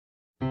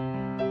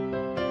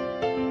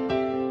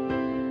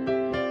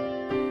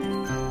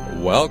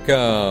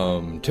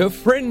Welcome to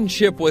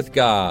Friendship with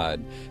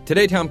God.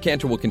 Today, Tom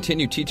Cantor will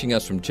continue teaching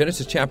us from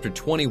Genesis chapter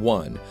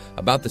 21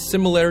 about the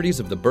similarities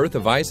of the birth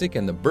of Isaac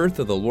and the birth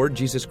of the Lord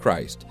Jesus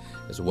Christ,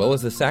 as well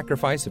as the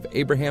sacrifice of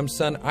Abraham's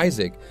son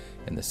Isaac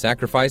and the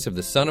sacrifice of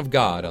the Son of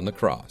God on the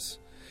cross.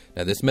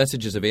 Now, this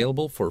message is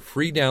available for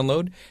free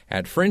download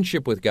at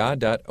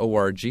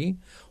friendshipwithgod.org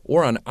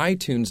or on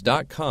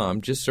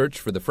iTunes.com. Just search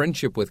for the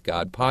Friendship with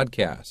God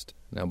podcast.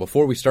 Now,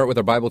 before we start with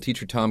our Bible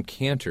teacher, Tom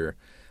Cantor,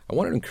 I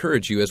want to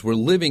encourage you as we're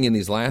living in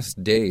these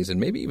last days and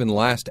maybe even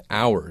last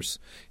hours,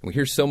 and we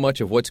hear so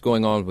much of what's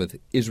going on with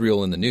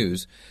Israel in the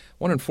news, I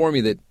want to inform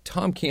you that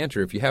Tom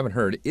Cantor, if you haven't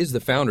heard, is the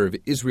founder of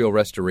Israel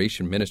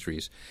Restoration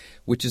Ministries,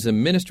 which is a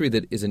ministry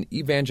that is an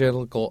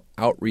evangelical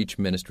outreach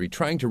ministry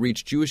trying to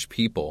reach Jewish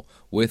people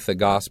with the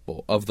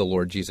gospel of the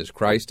Lord Jesus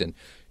Christ and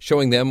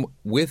showing them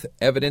with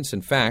evidence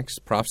and facts,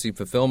 prophecy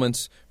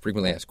fulfillments,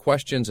 frequently asked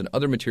questions, and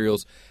other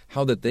materials,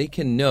 how that they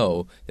can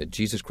know that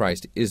Jesus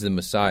Christ is the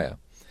Messiah.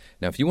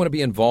 Now, if you want to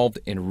be involved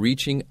in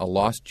reaching a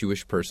lost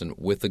Jewish person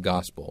with the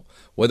gospel,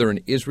 whether in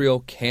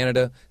Israel,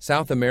 Canada,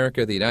 South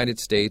America, the United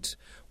States,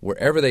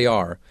 wherever they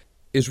are,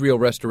 Israel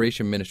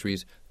Restoration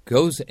Ministries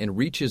goes and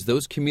reaches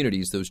those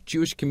communities, those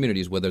Jewish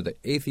communities, whether they're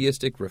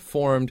atheistic,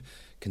 reformed,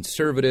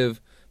 conservative,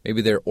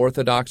 maybe they're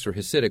Orthodox or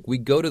Hasidic. We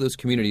go to those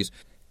communities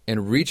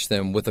and reach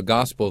them with the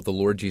gospel of the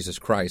Lord Jesus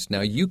Christ. Now,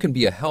 you can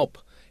be a help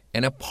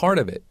and a part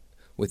of it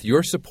with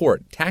your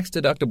support,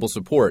 tax-deductible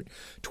support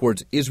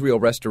towards Israel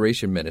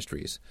Restoration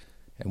Ministries.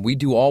 And we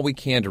do all we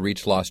can to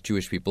reach lost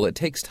Jewish people. It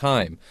takes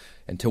time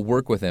and to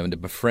work with them and to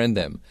befriend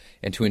them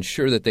and to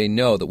ensure that they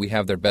know that we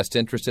have their best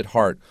interest at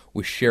heart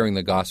with sharing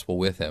the gospel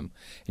with them.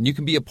 And you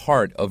can be a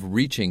part of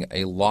reaching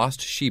a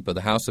lost sheep of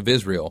the house of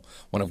Israel,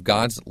 one of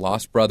God's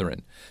lost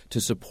brethren, to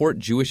support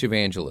Jewish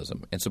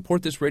evangelism and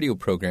support this radio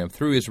program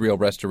through Israel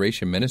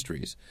Restoration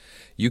Ministries.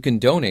 You can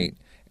donate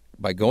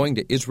by going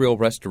to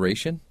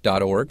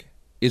israelrestoration.org,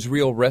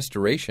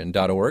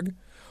 israelrestoration.org,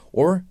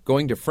 or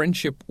going to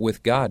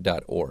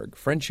friendshipwithgod.org,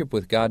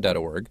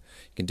 friendshipwithgod.org.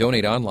 You can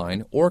donate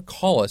online or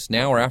call us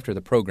now or after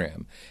the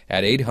program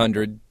at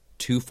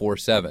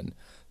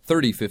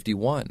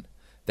 800-247-3051.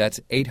 That's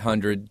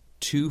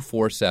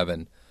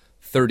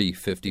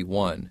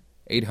 800-247-3051,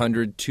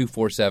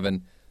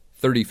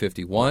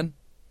 800-247-3051.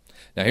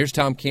 Now, here's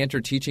Tom Cantor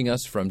teaching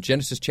us from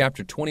Genesis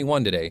chapter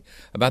 21 today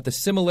about the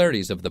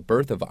similarities of the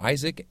birth of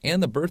Isaac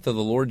and the birth of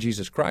the Lord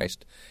Jesus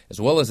Christ,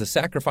 as well as the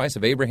sacrifice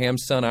of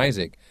Abraham's son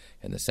Isaac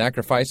and the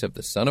sacrifice of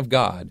the Son of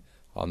God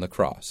on the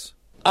cross.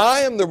 I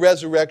am the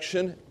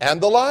resurrection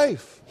and the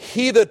life.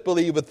 He that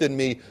believeth in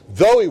me,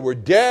 though he were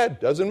dead,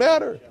 doesn't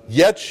matter,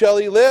 yet shall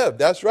he live.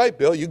 That's right,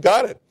 Bill, you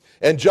got it.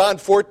 And John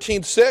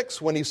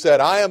 14:6, when he said,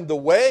 I am the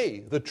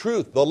way, the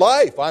truth, the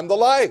life, I'm the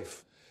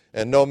life.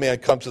 And no man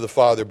comes to the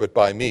Father but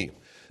by me.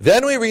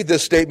 Then we read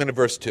this statement in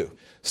verse 2.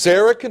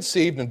 Sarah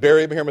conceived and bare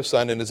Abraham a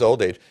son in his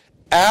old age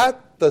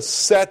at the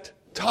set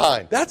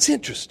time. That's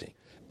interesting.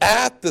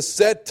 At the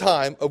set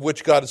time of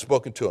which God had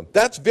spoken to him.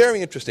 That's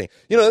very interesting.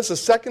 You know, this is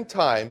the second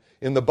time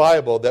in the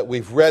Bible that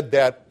we've read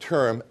that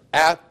term,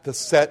 at the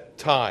set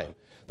time.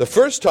 The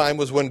first time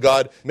was when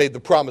God made the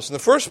promise in the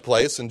first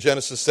place in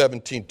Genesis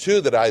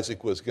 17:2 that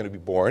Isaac was going to be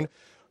born.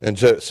 In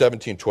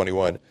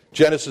 17:21,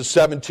 Genesis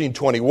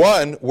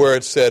 17:21, where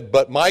it said,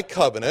 But my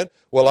covenant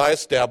will I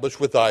establish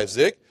with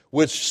Isaac,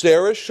 which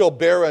Sarah shall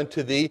bear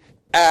unto thee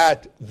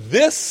at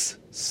this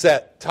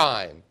set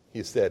time,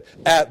 he said,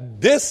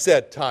 at this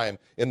set time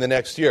in the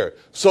next year.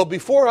 So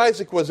before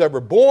Isaac was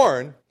ever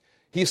born,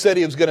 he said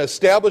he was going to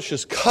establish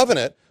his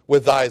covenant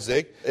with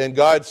Isaac, and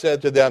God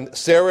said to them,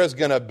 Sarah is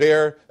going to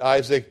bear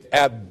Isaac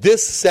at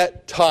this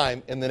set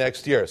time in the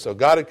next year. So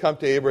God had come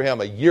to Abraham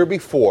a year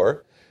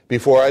before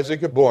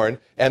Isaac was born,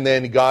 and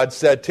then God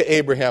said to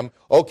Abraham,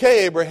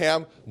 okay,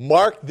 Abraham,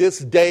 mark this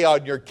day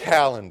on your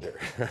calendar.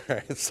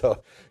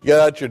 So get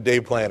out your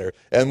day planner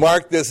and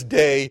mark this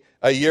day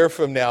a year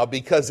from now,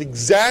 because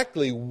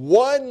exactly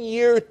 1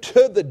 year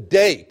to the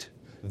date,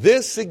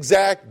 this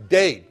exact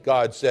date,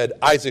 God said,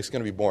 Isaac's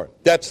going to be born.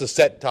 That's the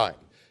set time.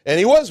 And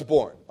he was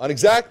born on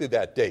exactly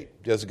that date,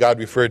 as God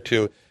referred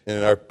to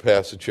in our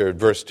passage here,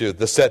 verse 2,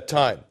 the set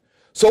time.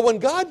 So when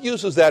God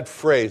uses that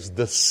phrase,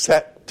 the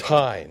set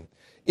time,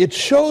 it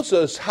shows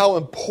us how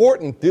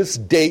important this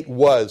date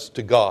was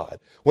to God.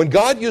 When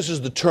God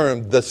uses the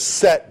term, the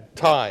set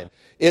time,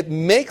 it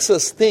makes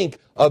us think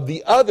of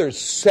the other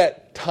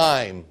set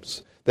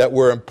times that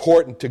were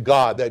important to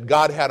God, that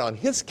God had on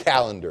his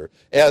calendar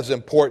as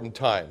important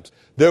times.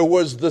 There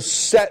was the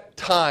set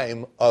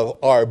time of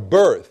our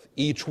birth,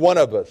 each one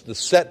of us, the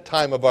set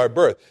time of our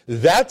birth.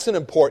 That's an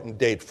important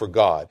date for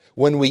God.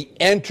 When we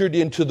entered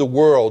into the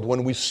world,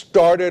 when we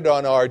started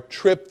on our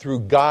trip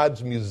through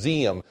God's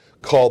museum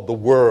called the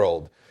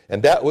world.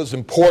 And that was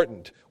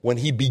important when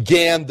he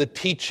began the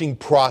teaching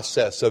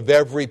process of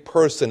every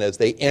person as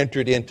they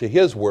entered into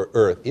his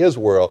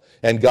world,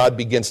 and God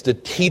begins to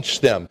teach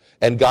them,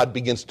 and God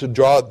begins to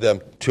draw them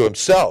to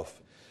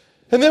himself.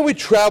 And then we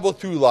travel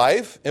through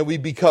life, and we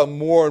become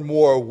more and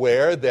more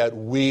aware that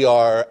we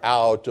are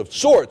out of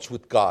sorts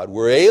with God.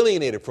 We're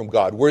alienated from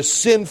God. We're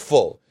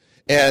sinful.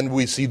 And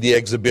we see the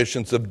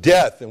exhibitions of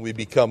death, and we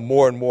become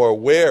more and more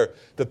aware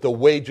that the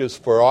wages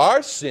for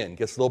our sin,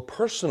 gets a little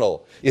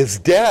personal, is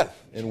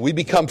death. And we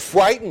become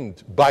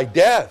frightened by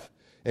death.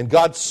 And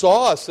God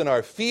saw us in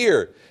our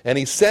fear, and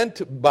He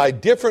sent by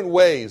different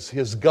ways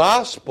His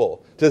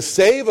gospel to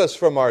save us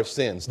from our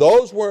sins.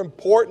 Those were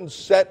important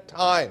set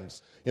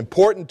times,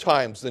 important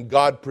times that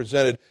God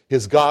presented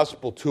His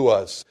gospel to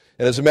us.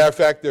 And as a matter of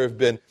fact, there have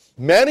been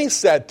many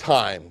set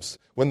times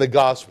when the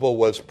gospel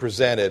was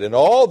presented, and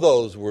all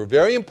those were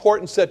very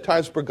important set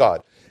times for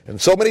God. And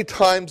so many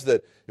times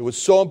that it was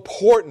so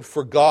important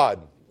for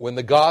God when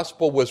the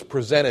gospel was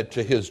presented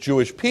to His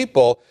Jewish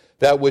people,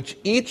 that which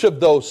each of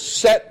those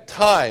set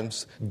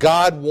times,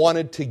 God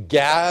wanted to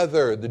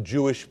gather the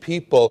Jewish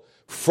people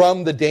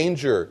from the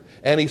danger.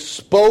 And He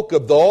spoke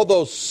of all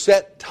those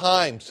set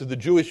times to the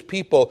Jewish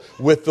people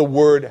with the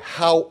word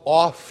 "how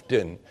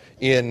often"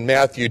 in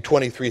Matthew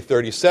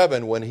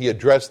 23:37, when He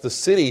addressed the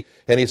city,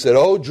 and He said,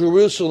 "O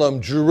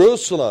Jerusalem,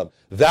 Jerusalem,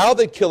 thou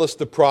that killest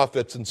the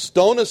prophets and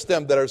stonest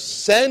them that are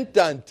sent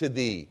unto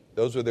thee."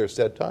 Those are their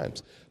set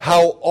times.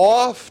 "How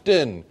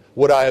often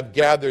would I have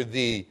gathered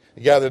thee,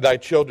 gathered thy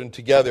children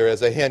together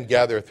as a hen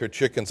gathereth her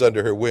chickens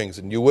under her wings,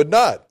 and you would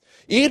not."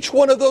 Each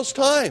one of those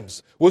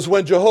times was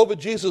when Jehovah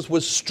Jesus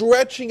was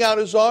stretching out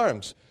His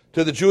arms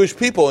to the Jewish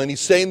people, and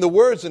He's saying the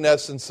words, in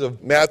essence,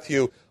 of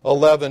Matthew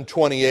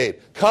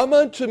 11:28. "Come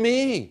unto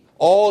me,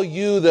 all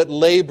you that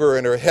labor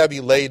and are heavy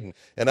laden,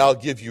 and I'll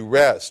give you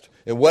rest."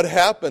 And what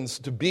happens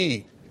to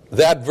be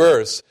that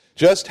verse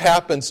just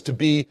happens to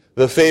be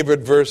the favorite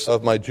verse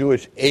of my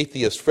Jewish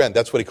atheist friend.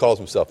 That's what he calls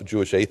himself, a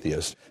Jewish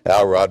atheist,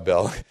 Al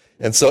Rodbell.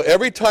 And so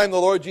every time the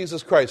Lord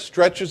Jesus Christ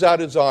stretches out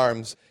His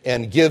arms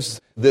and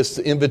gives this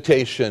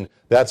invitation,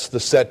 that's the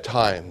set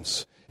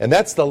times. And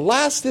that's the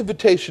last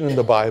invitation in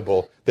the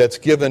Bible that's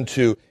given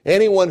to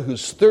anyone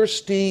who's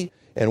thirsty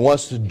and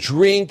wants to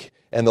drink.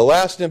 And the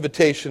last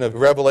invitation of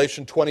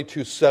Revelation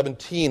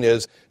 22:17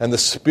 is, "And the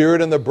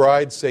Spirit and the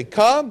bride say,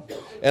 Come,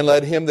 and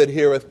let him that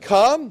heareth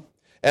come,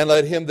 and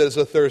let him that is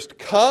athirst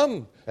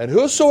come, and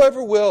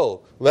whosoever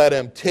will, let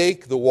him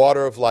take the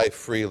water of life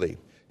freely."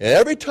 And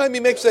every time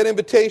He makes that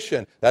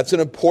invitation, that's an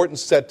important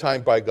set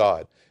time by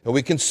God. And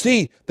we can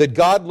see that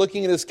God,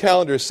 looking at His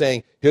calendar, is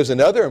saying, here's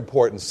another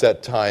important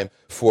set time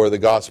for the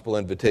gospel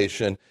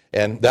invitation.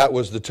 And that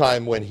was the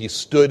time when He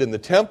stood in the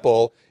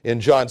temple in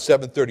John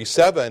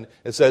 7:37.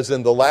 It says,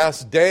 "In the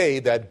last day,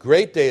 that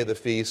great day of the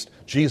feast,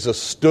 Jesus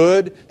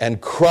stood and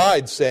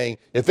cried, saying,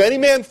 If any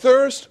man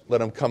thirst,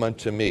 let him come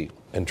unto me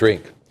and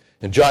drink."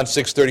 In John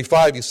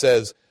 6:35, He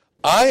says,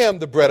 "I am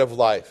the bread of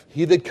life.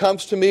 He that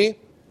comes to me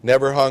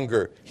never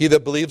hunger. He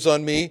that believes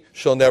on me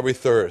shall never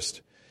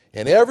thirst."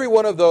 And every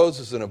one of those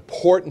is an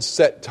important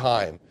set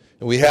time,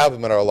 and we have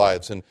them in our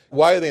lives. And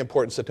why are they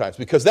important set times?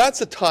 Because that's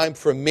a time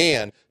for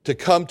man to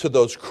come to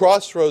those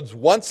crossroads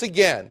once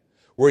again,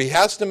 where he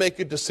has to make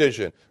a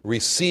decision: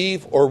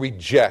 receive or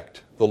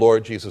reject the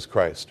Lord Jesus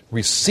Christ.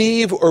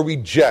 Receive or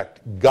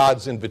reject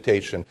God's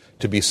invitation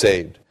to be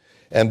saved.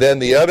 And then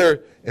the other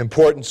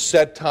important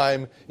set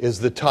time is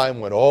the time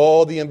when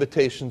all the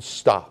invitations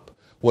stop,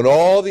 when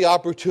all the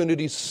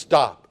opportunities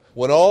stop,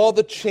 when all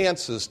the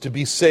chances to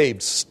be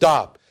saved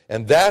stop.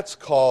 And that's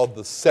called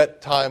the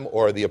set time,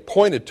 or the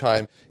appointed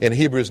time, in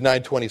Hebrews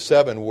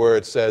 9:27, where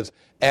it says,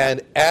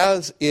 "And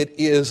as it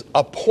is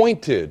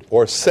appointed,"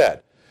 or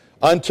set,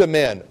 "unto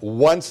men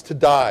once to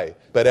die,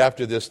 but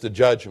after this the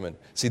judgment."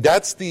 See,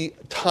 that's the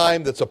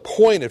time that's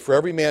appointed for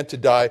every man to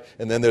die.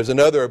 And then there's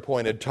another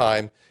appointed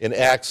time in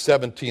Acts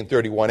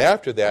 17:31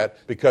 after that,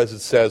 because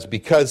it says,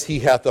 "Because He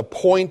hath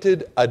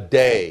appointed a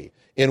day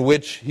in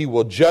which He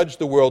will judge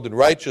the world in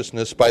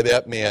righteousness by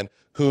that man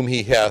whom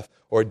He hath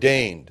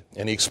ordained."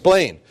 And He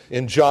explained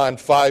in John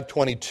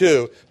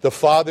 5:22, "The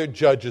Father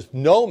judgeth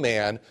no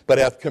man, but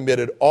hath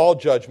committed all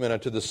judgment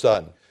unto the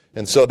Son."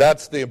 And so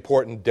that's the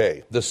important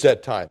day, the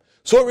set time.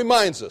 So it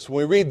reminds us,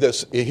 when we read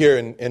this here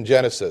in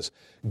Genesis,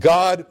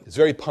 God is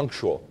very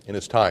punctual in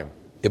His time.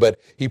 But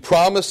He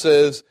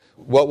promises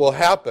what will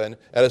happen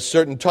at a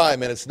certain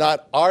time, and it's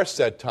not our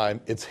set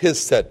time, it's His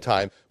set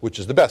time, which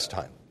is the best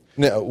time.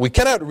 Now, we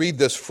cannot read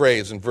this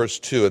phrase in verse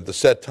 2 at the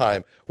set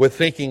time with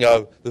thinking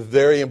of the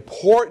very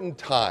important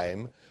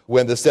time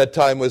when the set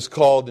time was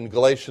called in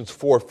Galatians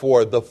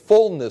 4:4, the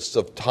fullness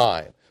of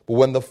time. But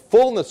when the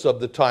fullness of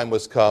the time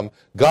was come,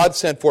 God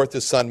sent forth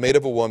His Son, made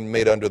of a woman,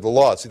 made under the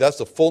law. See, that's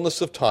the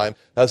fullness of time.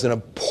 That's an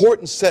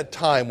important set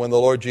time when the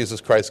Lord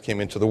Jesus Christ came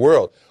into the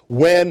world.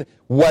 When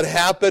what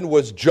happened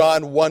was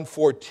John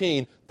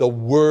 1:14, the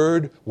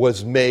Word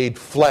was made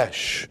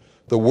flesh.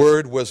 The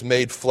Word was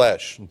made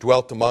flesh and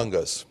dwelt among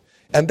us.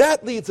 And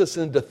that leads us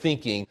into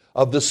thinking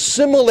of the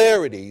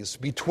similarities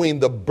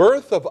between the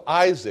birth of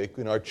Isaac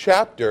in our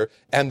chapter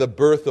and the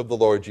birth of the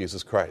Lord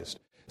Jesus Christ.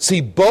 See,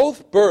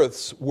 both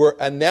births were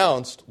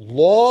announced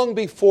long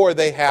before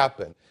they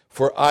happened.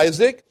 For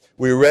Isaac,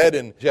 we read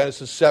in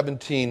Genesis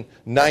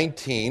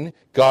 17:19,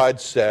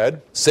 God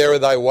said, "Sarah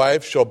thy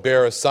wife shall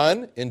bear a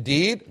son.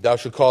 Indeed, thou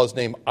shalt call his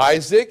name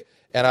Isaac,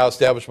 and I'll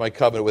establish my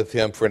covenant with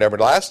him for an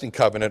everlasting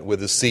covenant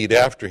with his seed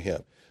after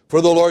him." For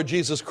the Lord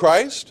Jesus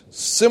Christ,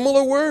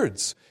 similar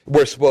words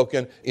were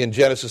spoken in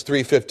Genesis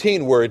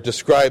 3:15, where it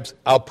describes,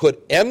 I'll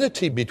put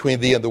enmity between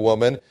thee and the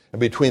woman, and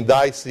between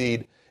thy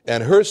seed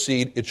and her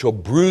seed. It shall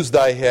bruise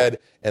thy head,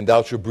 and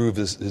thou shalt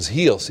bruise his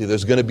heel. See,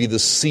 there's going to be the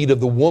seed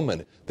of the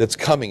woman that's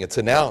coming. It's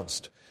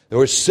announced. There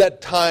were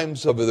set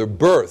times of their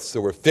births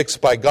that were fixed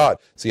by God.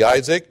 See,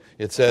 Isaac,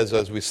 it says,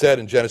 as we said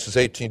in Genesis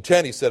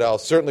 18:10, he said, I'll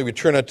certainly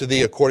return unto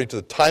thee according to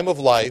the time of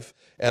life,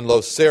 and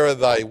lo, Sarah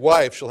thy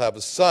wife shall have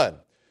a son.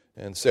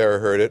 And Sarah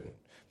heard it.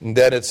 And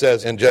then it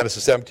says in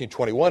Genesis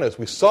 17:21, as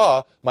we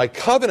saw, my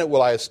covenant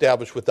will I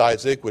establish with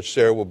Isaac, which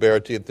Sarah will bear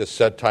to thee at this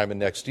set time and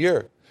next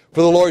year.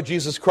 For the Lord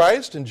Jesus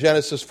Christ, in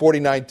Genesis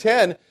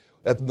 49:10,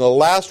 at the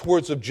last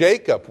words of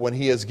Jacob, when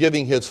he is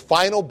giving his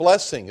final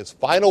blessing, his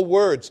final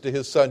words to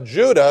his son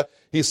Judah,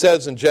 he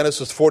says in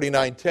Genesis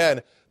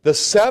 49:10, the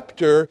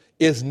scepter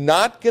is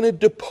not going to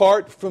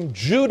depart from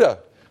Judah,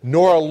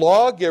 nor a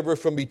lawgiver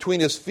from between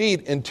his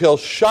feet until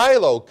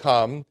Shiloh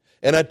come,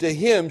 and unto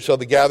him shall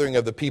the gathering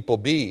of the people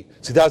be.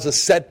 See, that was a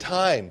set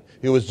time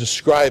he was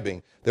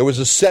describing. There was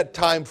a set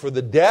time for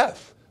the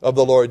death of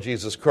the Lord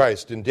Jesus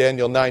Christ in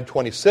Daniel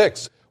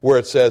 9:26, where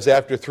it says,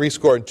 after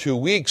 62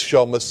 weeks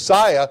shall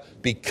Messiah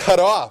be cut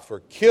off or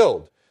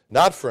killed,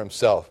 not for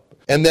himself.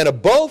 And then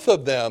both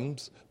of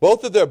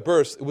their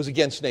births, it was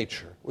against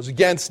nature. It was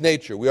against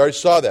nature. We already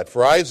saw that.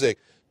 For Isaac,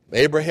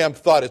 Abraham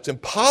thought it's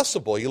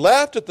impossible. He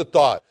laughed at the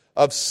thought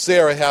of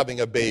Sarah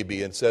having a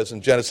baby. And says in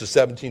Genesis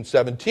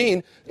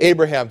 17:17,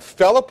 Abraham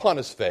fell upon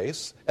his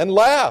face and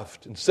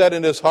laughed and said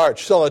in his heart,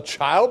 shall a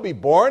child be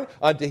born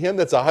unto him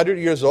that's 100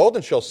 years old,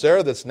 and shall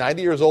Sarah that's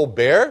 90 years old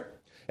bear?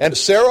 And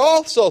Sarah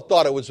also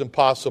thought it was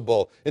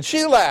impossible, and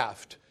she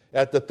laughed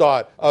at the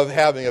thought of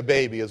having a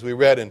baby, as we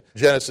read in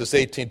Genesis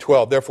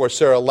 18:12. Therefore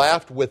Sarah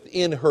laughed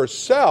within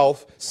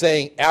herself,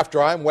 saying,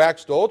 after I am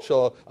waxed old,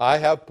 shall I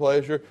have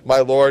pleasure, my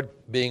Lord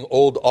being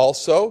old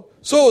also?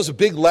 So it was a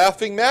big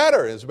laughing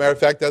matter. As a matter of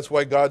fact, that's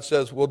why God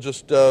says we'll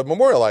just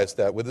memorialize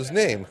that with his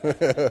name.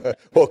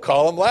 We'll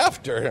call him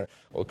Laughter.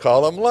 We'll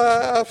call him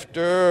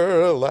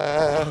Laughter,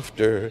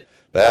 Laughter.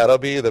 That'll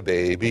be the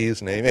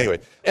baby's name. Anyway,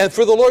 and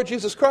for the Lord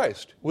Jesus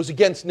Christ, it was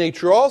against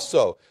nature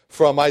also,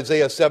 from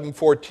Isaiah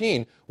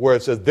 7:14, where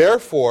it says,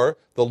 therefore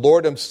the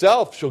Lord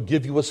himself shall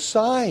give you a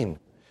sign.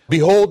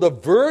 Behold, a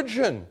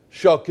virgin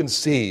shall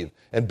conceive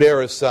and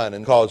bear a son,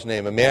 and call his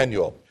name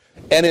Emmanuel.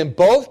 And in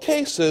both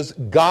cases,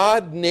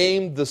 God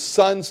named the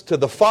sons to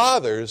the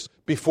fathers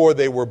before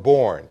they were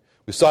born.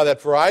 We saw that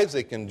for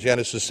Isaac in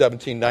Genesis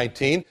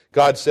 17:19.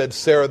 God said,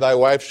 Sarah thy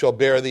wife shall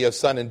bear thee a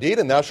son indeed,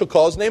 and thou shalt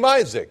call his name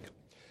Isaac.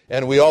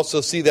 And we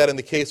also see that in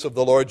the case of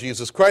the Lord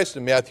Jesus Christ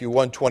in Matthew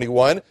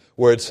 1:21,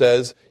 where it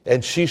says,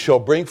 and she shall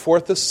bring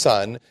forth a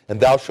son, and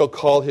thou shalt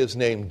call his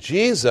name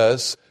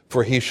Jesus,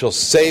 for he shall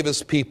save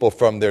his people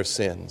from their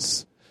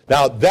sins.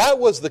 Now, that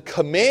was the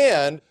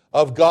command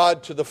of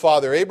God to the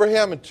father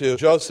Abraham and to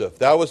Joseph.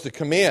 That was the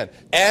command.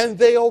 And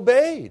they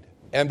obeyed.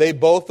 And they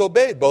both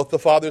obeyed. Both the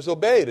fathers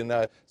obeyed. And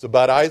it's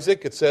about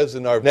Isaac. It says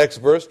in our next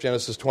verse,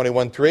 Genesis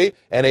 21:3,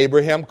 and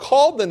Abraham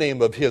called the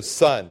name of his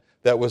son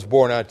that was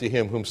born unto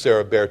him, whom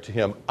Sarah bare to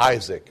him,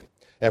 Isaac.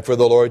 And for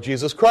the Lord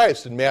Jesus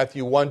Christ in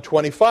Matthew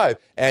 1:25,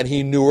 and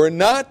he knew her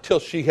not till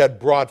she had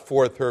brought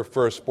forth her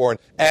firstborn,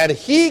 and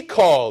he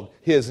called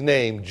his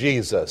name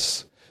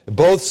Jesus.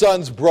 Both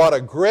sons brought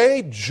a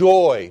great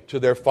joy to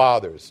their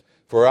fathers.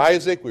 For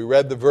Isaac, we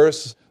read the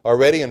verse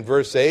already in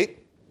verse 8,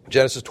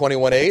 Genesis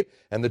 21:8,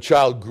 and the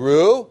child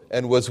grew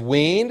and was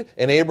weaned,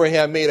 and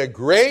Abraham made a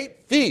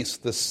great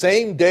feast the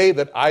same day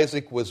that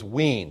Isaac was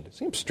weaned. It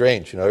seems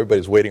strange,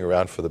 everybody's waiting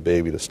around for the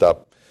baby to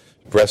stop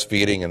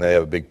breastfeeding, and they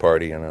have a big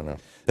party. I don't know.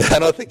 I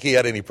don't think he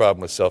had any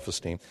problem with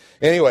self-esteem.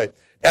 Anyway,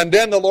 and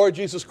then the Lord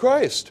Jesus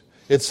Christ.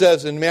 It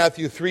says in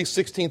Matthew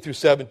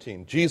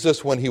 3:16-17,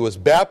 Jesus, when he was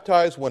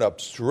baptized, went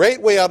up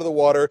straightway out of the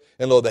water,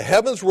 and lo, the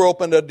heavens were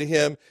opened unto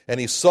him, and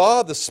he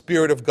saw the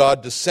Spirit of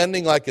God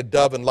descending like a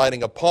dove and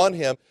lighting upon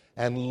him,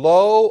 and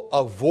lo,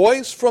 a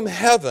voice from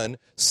heaven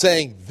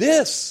saying,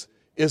 this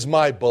is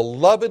my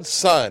beloved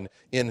Son,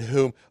 in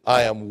whom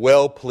I am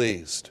well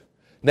pleased.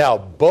 Now,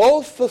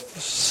 both the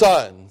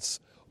sons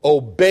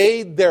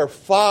obeyed their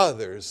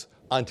fathers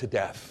unto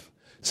death.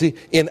 See,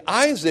 in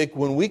Isaac,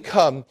 when we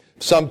come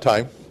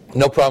sometime,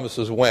 no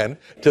promises when,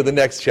 to the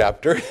next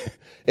chapter,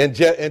 in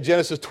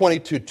Genesis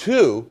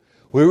 22:2,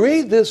 we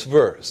read this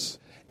verse,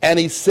 and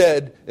he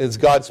said, is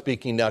God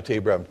speaking now to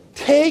Abraham,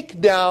 take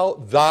now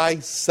thy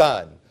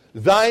son,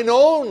 thine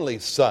only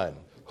son,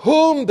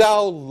 whom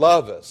thou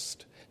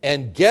lovest,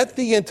 and get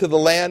thee into the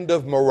land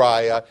of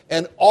Moriah,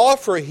 and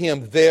offer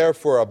him there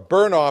for a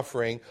burnt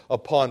offering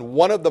upon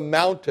one of the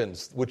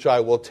mountains which I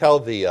will tell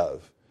thee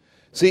of.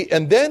 See,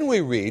 and then we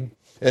read,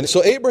 and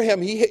so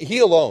Abraham, he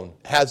alone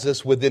has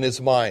this within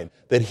his mind,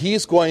 that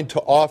he's going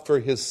to offer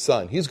his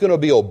son. He's going to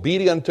be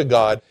obedient to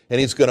God, and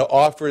he's going to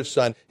offer his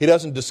son. He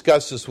doesn't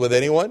discuss this with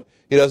anyone.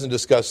 He doesn't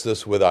discuss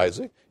this with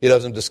Isaac. He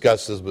doesn't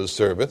discuss this with his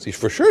servants. He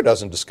for sure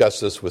doesn't discuss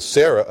this with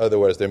Sarah,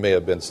 otherwise there may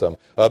have been some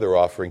other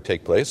offering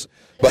take place.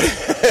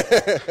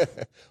 But,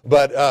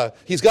 but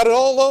he's got it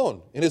all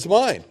alone in his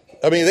mind.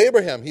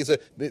 Abraham, he said,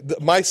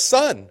 my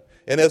son.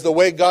 And as the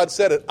way God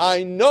said it,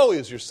 I know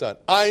he's your son.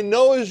 I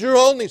know he's your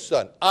only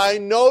son. I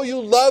know you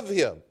love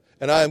him.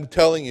 And I'm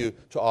telling you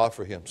to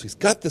offer him. So he's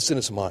got this in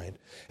his mind.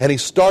 And he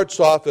starts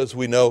off, as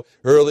we know,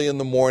 early in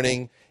the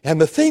morning. And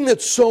the thing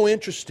that's so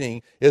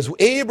interesting is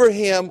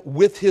Abraham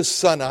with his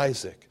son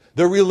Isaac,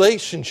 the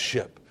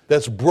relationship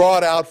that's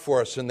brought out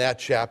for us in that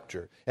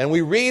chapter. And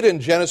we read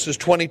in Genesis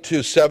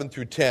 22, 7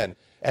 through 10,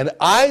 and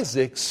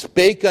Isaac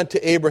spake unto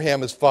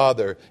Abraham his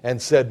father, and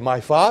said,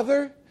 my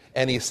father?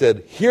 And he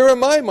said, here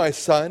am I, my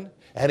son.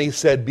 And he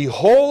said,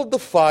 behold the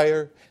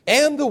fire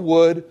and the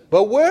wood,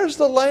 but where's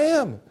the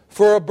lamb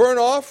for a burnt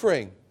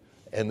offering?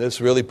 And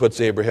this really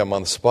puts Abraham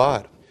on the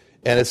spot.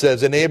 And it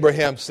says, and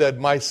Abraham said,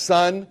 my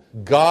son,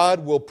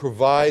 God will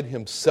provide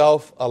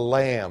himself a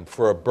lamb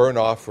for a burnt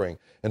offering.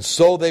 And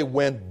so they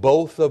went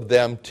both of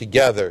them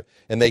together.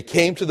 And they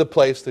came to the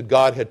place that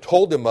God had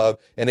told him of.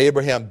 And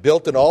Abraham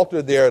built an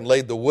altar there and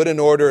laid the wood in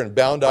order and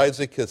bound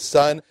Isaac his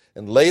son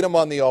and laid him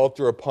on the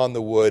altar upon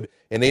the wood.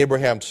 And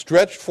Abraham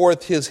stretched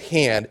forth his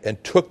hand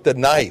and took the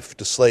knife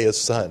to slay his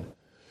son.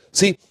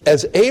 See,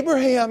 as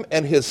Abraham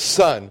and his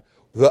son,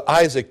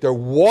 Isaac, they're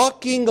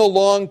walking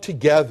along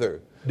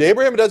together.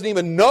 Abraham doesn't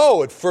even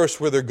know at first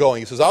where they're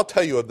going. He says, I'll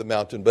tell you of the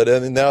mountain. But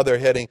now they're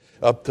heading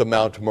up to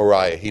Mount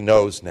Moriah. He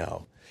knows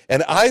now.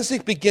 And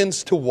Isaac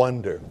begins to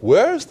wonder,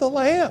 where's the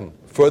lamb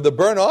for the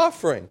burnt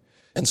offering?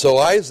 And so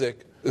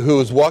Isaac, who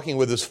is walking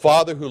with his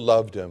father who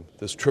loved him,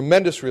 this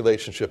tremendous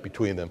relationship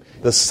between them,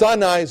 the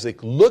son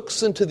Isaac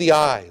looks into the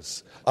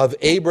eyes of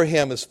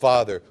Abraham, his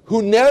father,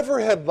 who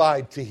never had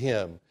lied to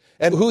him,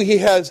 and who he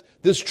has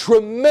this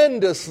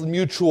tremendous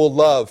mutual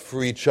love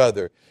for each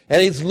other.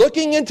 And he's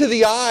looking into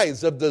the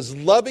eyes of this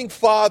loving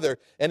father,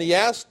 and he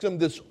asks him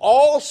this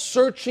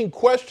all-searching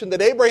question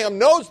that Abraham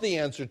knows the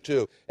answer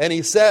to. And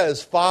he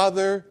says,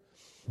 Father,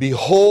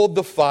 behold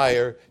the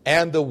fire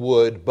and the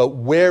wood, but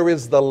where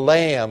is the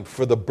lamb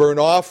for the burnt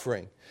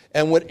offering?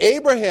 And when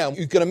Abraham,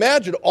 you can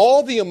imagine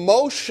all the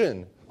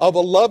emotion of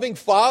a loving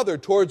father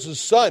towards his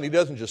son. He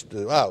doesn't just,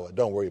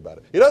 don't worry about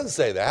it. He doesn't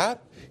say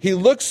that. He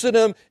looks at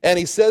him and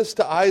he says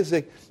to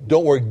Isaac,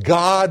 don't worry,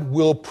 God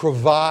will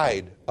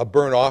provide a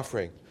burnt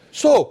offering.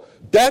 So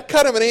that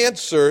kind of an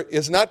answer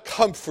is not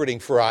comforting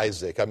for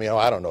Isaac. I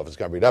don't know if it's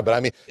comforting or not,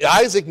 but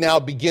Isaac now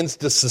begins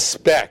to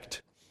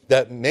suspect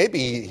that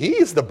maybe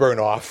he's the burnt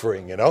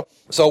offering,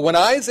 So when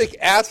Isaac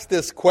asks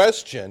this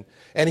question,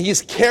 and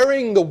he's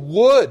carrying the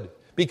wood,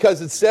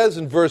 because it says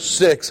in verse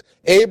 6,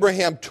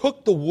 Abraham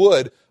took the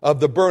wood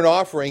of the burnt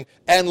offering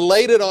and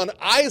laid it on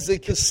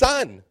Isaac, his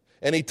son.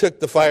 And he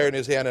took the fire in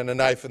his hand and a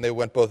knife, and they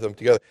went both of them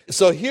together.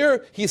 So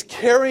here he's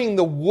carrying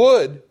the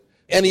wood,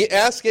 and he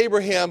asks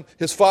Abraham,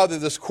 his father,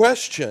 this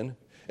question.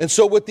 And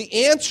so with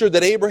the answer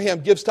that Abraham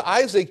gives to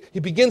Isaac,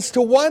 he begins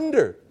to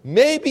wonder,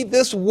 maybe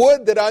this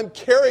wood that I'm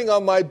carrying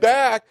on my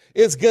back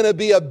is going to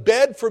be a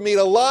bed for me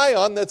to lie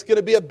on that's going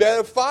to be a bed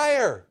of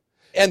fire.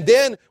 And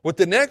then with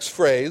the next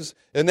phrase,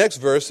 the next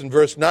verse, in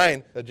verse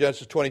 9,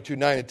 Genesis 22,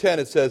 9 and 10,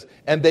 it says,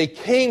 and they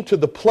came to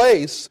the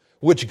place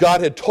which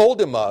God had told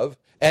him of,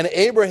 and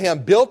Abraham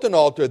built an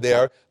altar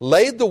there,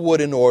 laid the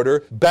wood in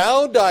order,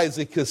 bound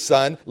Isaac his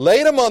son,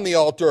 laid him on the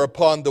altar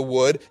upon the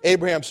wood.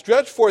 Abraham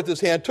stretched forth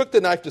his hand, took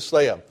the knife to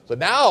slay him. So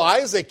now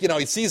Isaac,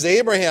 he sees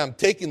Abraham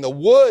taking the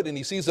wood, and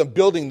he sees him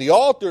building the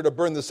altar to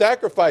burn the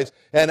sacrifice.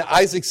 And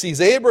Isaac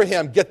sees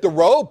Abraham get the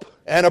rope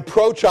and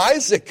approach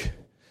Isaac.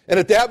 And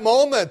at that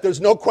moment,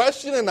 there's no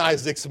question in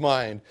Isaac's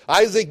mind.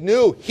 Isaac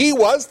knew he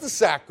was the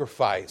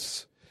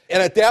sacrifice.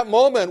 And at that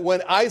moment,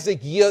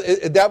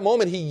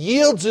 he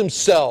yields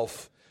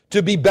himself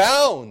to be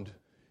bound.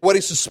 What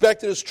he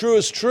suspected is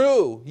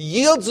true. He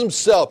yields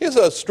himself. He's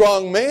a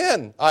strong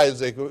man,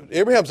 Isaac.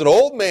 Abraham's an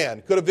old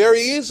man. Could have very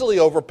easily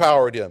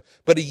overpowered him.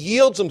 But he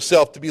yields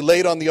himself to be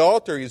laid on the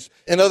altar.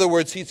 In other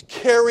words, he's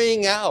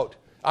carrying out.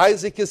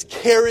 Isaac is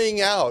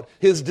carrying out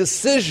his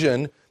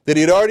decision that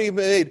he had already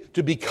made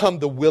to become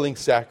the willing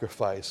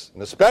sacrifice.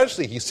 And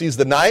especially, he sees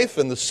the knife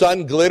and the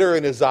sun glitter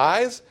in his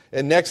eyes,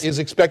 and next he's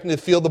expecting to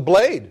feel the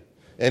blade,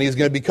 and he's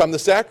going to become the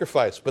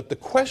sacrifice. But the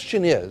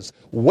question is,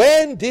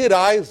 when did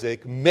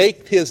Isaac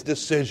make his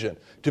decision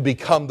to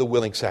become the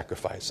willing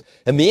sacrifice?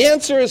 And the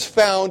answer is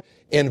found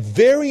in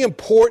very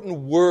important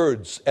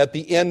words at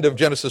the end of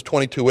Genesis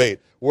 22:8,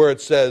 where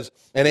it says,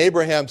 and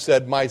Abraham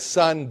said, my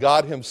son,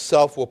 God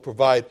himself will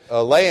provide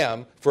a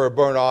lamb for a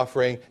burnt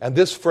offering. And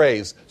this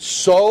phrase,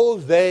 so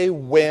they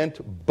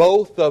went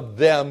both of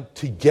them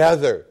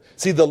together.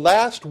 See, the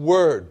last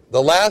word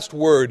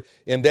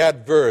in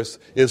that verse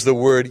is the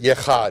word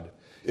yechad.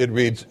 It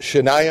reads,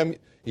 Shenayim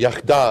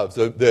Yachdav,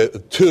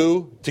 the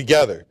two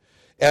together.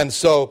 And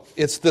so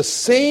it's the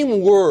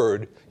same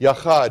word,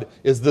 yachad,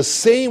 is the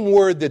same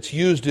word that's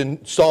used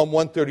in Psalm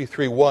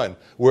 133:1,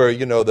 where,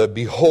 the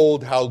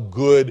behold how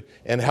good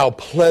and how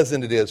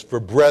pleasant it is for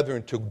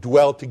brethren to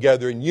dwell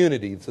together in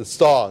unity. It's a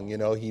song,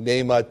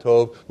 Hinei ma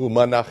tov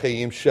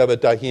u'manacheim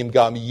shevet ahim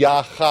gam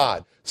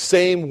yachad.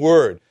 Same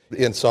word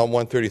in Psalm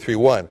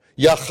 133:1.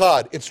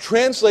 Yachad, it's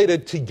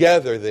translated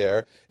together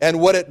there, and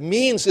what it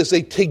means is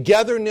a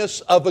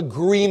togetherness of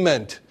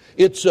agreement.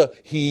 It's a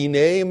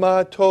Hine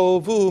ma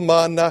tovu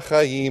ma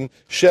nachayim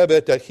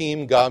shevet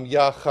achim gam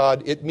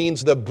yachad. It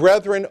means the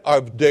brethren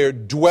they're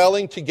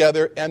dwelling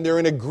together and they're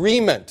in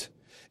agreement.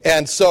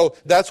 And so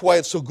that's why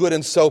it's so good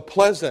and so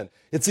pleasant.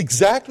 It's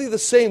exactly the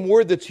same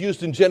word that's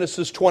used in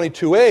Genesis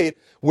 22:8,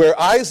 where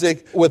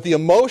Isaac, with the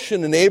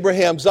emotion in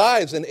Abraham's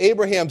eyes, and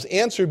Abraham's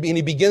answer, and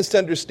he begins to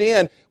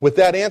understand with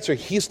that answer,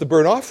 he's the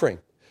burnt offering.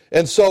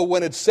 And so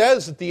when it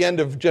says at the end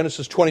of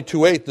Genesis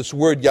 22:8, this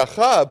word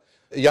yachad,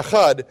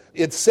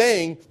 it's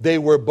saying they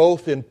were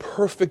both in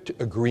perfect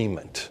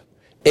agreement.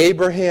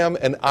 Abraham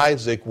and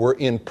Isaac were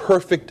in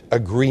perfect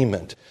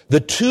agreement. The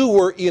two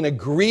were in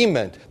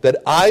agreement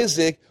that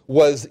Isaac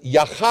was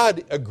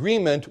yachad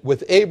agreement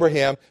with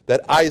Abraham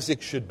that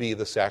Isaac should be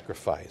the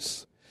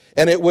sacrifice.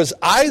 And it was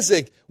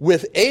Isaac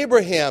with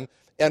Abraham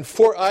and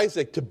for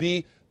Isaac to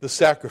be the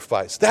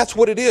sacrifice. That's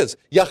what it is.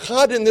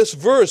 Yachad in this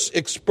verse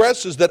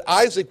expresses that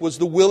Isaac was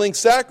the willing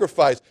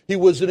sacrifice. He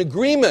was in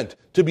agreement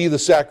to be the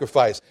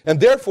sacrifice.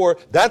 And therefore,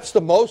 that's the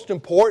most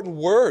important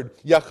word,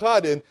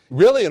 yachad, and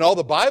really in all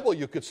the Bible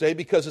you could say,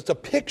 because it's a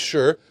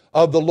picture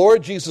of the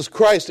Lord Jesus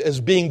Christ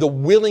as being the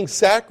willing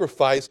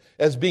sacrifice,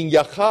 as being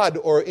yachad,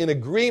 or in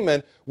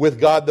agreement with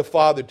God the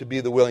Father to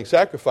be the willing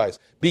sacrifice.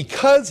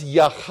 Because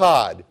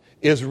yachad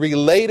is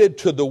related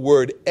to the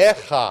word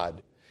echad,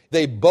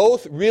 they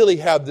both really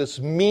have this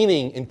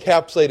meaning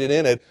encapsulated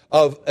in it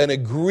of an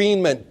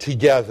agreement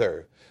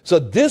together. So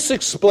this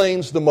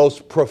explains the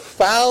most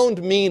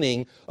profound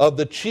meaning of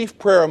the chief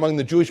prayer among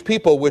the Jewish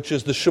people, which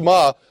is the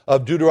Shema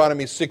of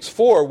Deuteronomy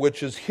 6:4,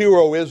 which is, Hear,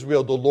 O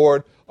Israel, the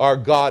Lord our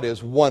God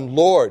is one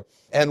Lord.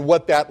 And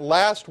what that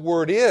last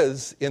word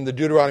is in the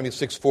Deuteronomy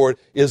 6:4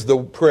 is the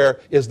prayer,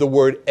 is the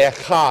word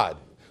echad.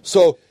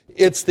 So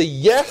it's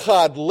the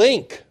yechad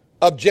link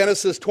of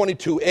Genesis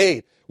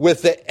 22:8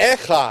 with the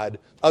echad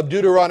of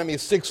Deuteronomy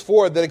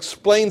 6:4 that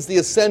explains the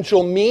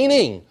essential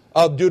meaning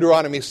of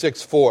Deuteronomy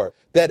 6:4.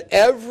 That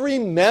every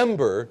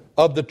member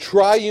of the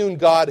triune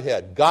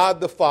Godhead,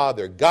 God the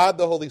Father, God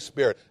the Holy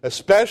Spirit,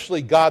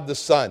 especially God the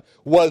Son,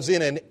 was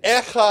in an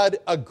echad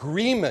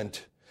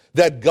agreement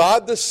that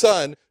God the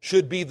Son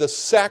should be the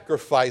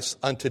sacrifice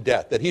unto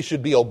death, that he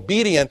should be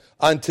obedient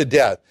unto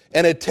death.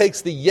 And it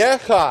takes the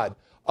yechad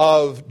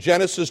of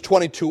Genesis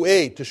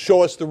 22:8 to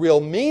show us the real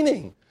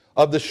meaning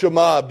of the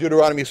Shema of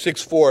Deuteronomy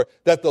 6:4,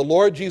 that the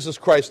Lord Jesus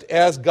Christ,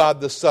 as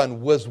God the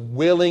Son, was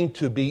willing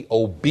to be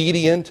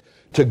obedient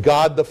to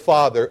God the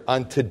Father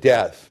unto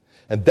death.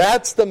 And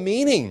that's the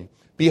meaning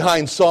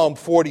behind Psalm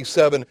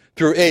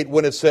 47-8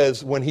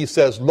 when he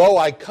says, Lo,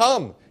 I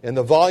come. In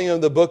the volume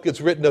of the book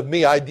it's written of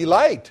me, I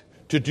delight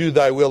to do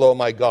thy will, O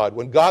my God.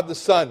 When God the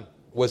Son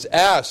was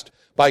asked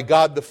by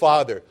God the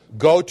Father,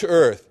 go to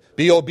earth,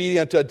 be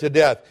obedient unto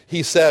death,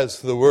 he says,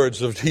 the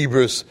words of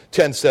Hebrews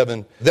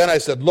 10:7, then I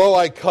said, Lo,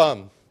 I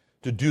come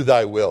to do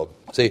thy will.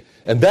 See,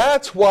 and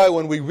that's why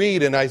when we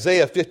read in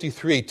Isaiah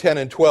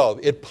 53:10-12,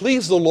 it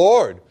pleased the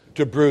Lord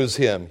to bruise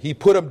him. He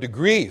put him to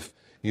grief.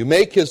 You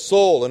make his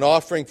soul an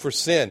offering for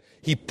sin.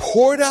 He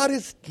poured out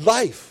his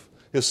life,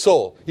 his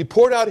soul. He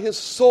poured out his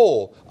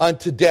soul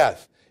unto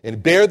death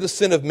and bare the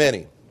sin of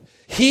many.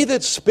 He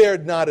that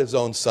spared not his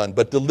own son,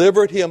 but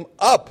delivered him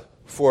up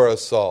for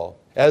us all.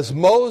 As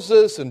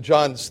Moses in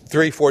John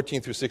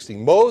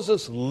 3:14-16,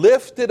 Moses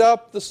lifted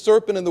up the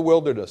serpent in the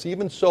wilderness.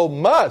 Even so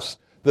must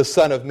the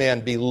Son of Man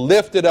be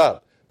lifted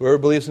up. Whoever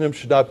believes in him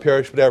should not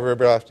perish but have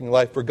everlasting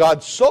life. For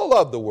God so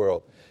loved the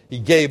world, he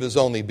gave his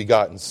only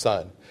begotten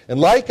Son. And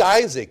like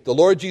Isaac, the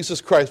Lord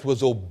Jesus Christ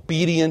was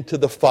obedient to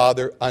the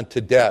Father unto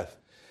death.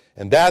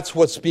 And that's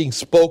what's being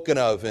spoken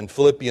of in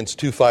Philippians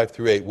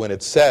 2:5-8 when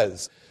it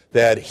says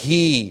that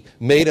he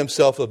made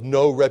himself of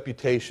no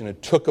reputation and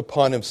took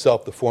upon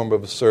himself the form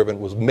of a servant,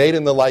 was made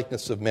in the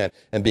likeness of men,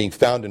 and being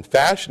found in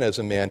fashion as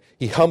a man,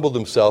 he humbled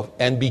himself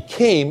and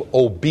became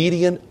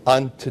obedient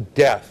unto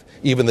death,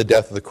 even the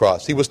death of the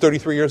cross. He was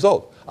 33 years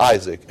old,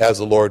 Isaac, as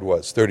the Lord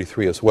was,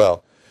 33 as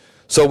well.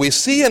 So we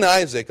see in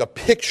Isaac a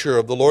picture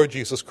of the Lord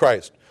Jesus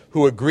Christ,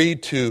 who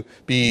agreed to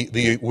be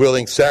the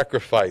willing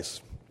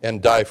sacrifice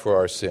and die for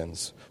our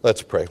sins.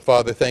 Let's pray.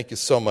 Father, thank you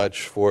so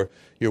much for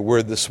your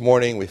word this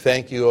morning. We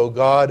thank you, O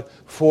God,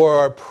 for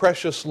our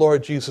precious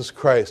Lord Jesus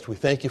Christ. We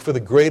thank you for the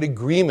great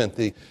agreement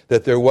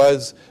that there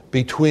was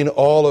between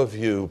all of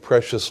you,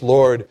 precious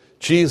Lord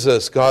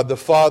Jesus, God the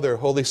Father,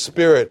 Holy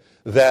Spirit,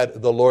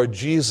 that the Lord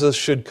Jesus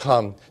should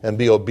come and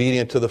be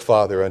obedient to the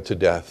Father unto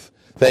death.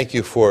 Thank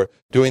you for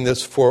doing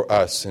this for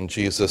us. In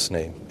Jesus'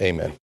 name,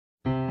 amen.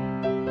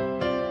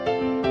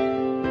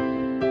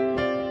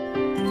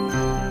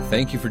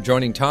 Thank you for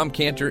joining Tom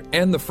Cantor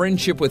and the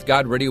Friendship with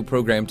God radio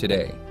program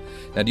today.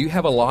 Now, do you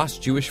have a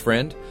lost Jewish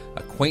friend,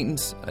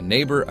 acquaintance, a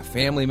neighbor, a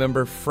family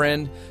member,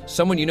 friend,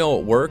 someone you know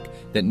at work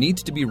that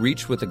needs to be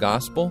reached with the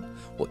gospel?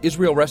 Well,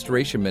 Israel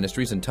Restoration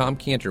Ministries and Tom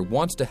Cantor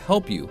wants to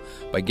help you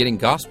by getting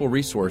gospel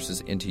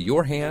resources into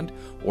your hand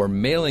or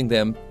mailing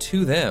them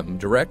to them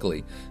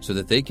directly so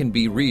that they can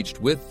be reached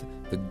with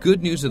the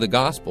good news of the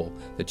gospel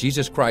that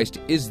Jesus Christ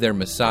is their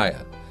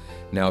Messiah.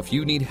 Now, if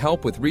you need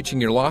help with reaching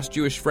your lost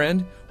Jewish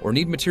friend or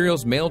need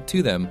materials mailed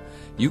to them,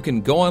 you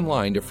can go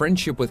online to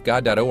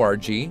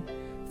friendshipwithgod.org,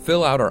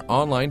 fill out our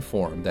online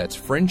form. That's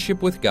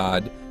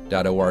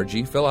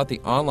friendshipwithgod.org. Fill out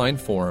the online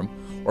form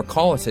or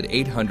call us at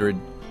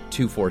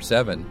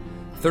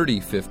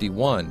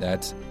 800-247-3051.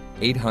 That's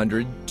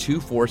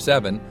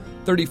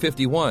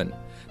 800-247-3051. Now,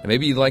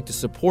 maybe you'd like to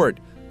support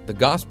the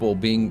gospel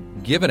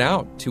being given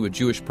out to a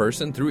Jewish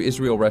person through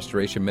Israel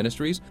Restoration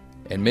Ministries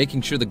and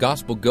making sure the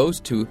gospel goes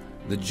to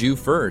the Jew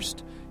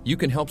first. You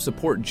can help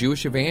support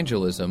Jewish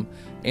evangelism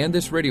and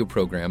this radio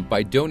program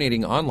by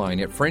donating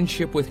online at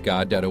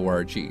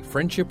friendshipwithgod.org,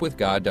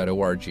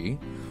 friendshipwithgod.org,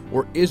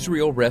 or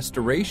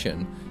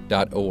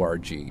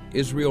israelrestoration.org,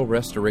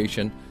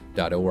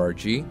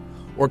 israelrestoration.org,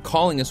 or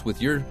calling us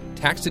with your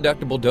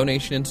tax-deductible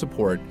donation and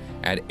support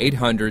at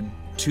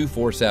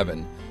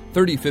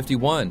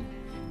 800-247-3051,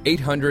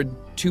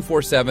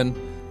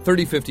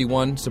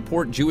 800-247-3051.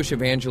 Support Jewish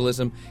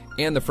evangelism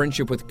and the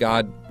Friendship with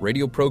God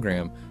radio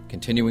program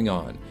continuing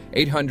on.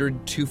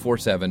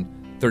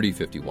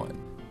 800-247-3051.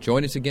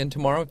 Join us again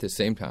tomorrow at the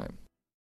same time.